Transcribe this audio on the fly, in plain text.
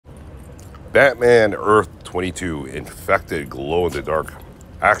Batman Earth 22 Infected glow-in-the-dark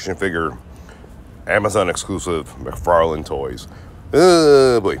action figure, Amazon exclusive McFarlane toys.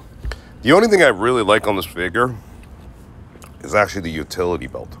 Oh boy. The only thing I really like on this figure is actually the utility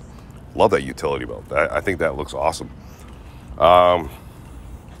belt. Love that utility belt. I think that looks awesome. Other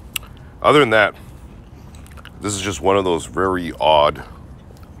than that, this is just one of those very odd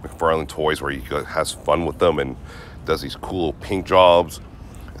McFarlane toys where he has fun with them and does these cool paint jobs.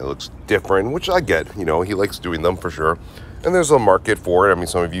 It looks different, which I get. You know, he likes doing them for sure. And there's a market for it. I mean,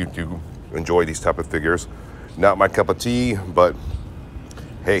 some of you do enjoy these type of figures. Not my cup of tea, but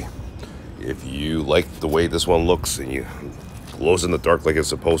hey, if you like the way this one looks and you glows in the dark like it's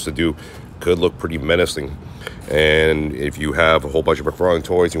supposed to do, could look pretty menacing. And if you have a whole bunch of McFarlane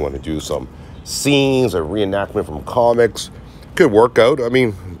toys, you want to do some scenes or reenactment from comics, could work out. I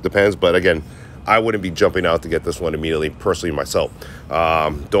mean, depends, but again, I wouldn't be jumping out to get this one immediately, personally, myself.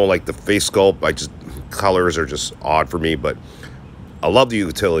 Don't like the face sculpt. Colors are just odd for me, but I love the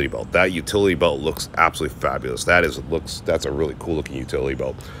utility belt. That utility belt looks absolutely fabulous. That's a really cool looking utility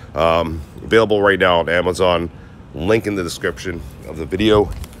belt. Available right now on Amazon. Link in the description of the video.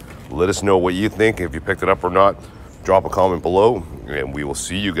 Let us know what you think, if you picked it up or not. Drop a comment below, and we will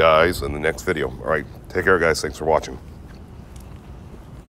see you guys in the next video. All right, take care, guys. Thanks for watching.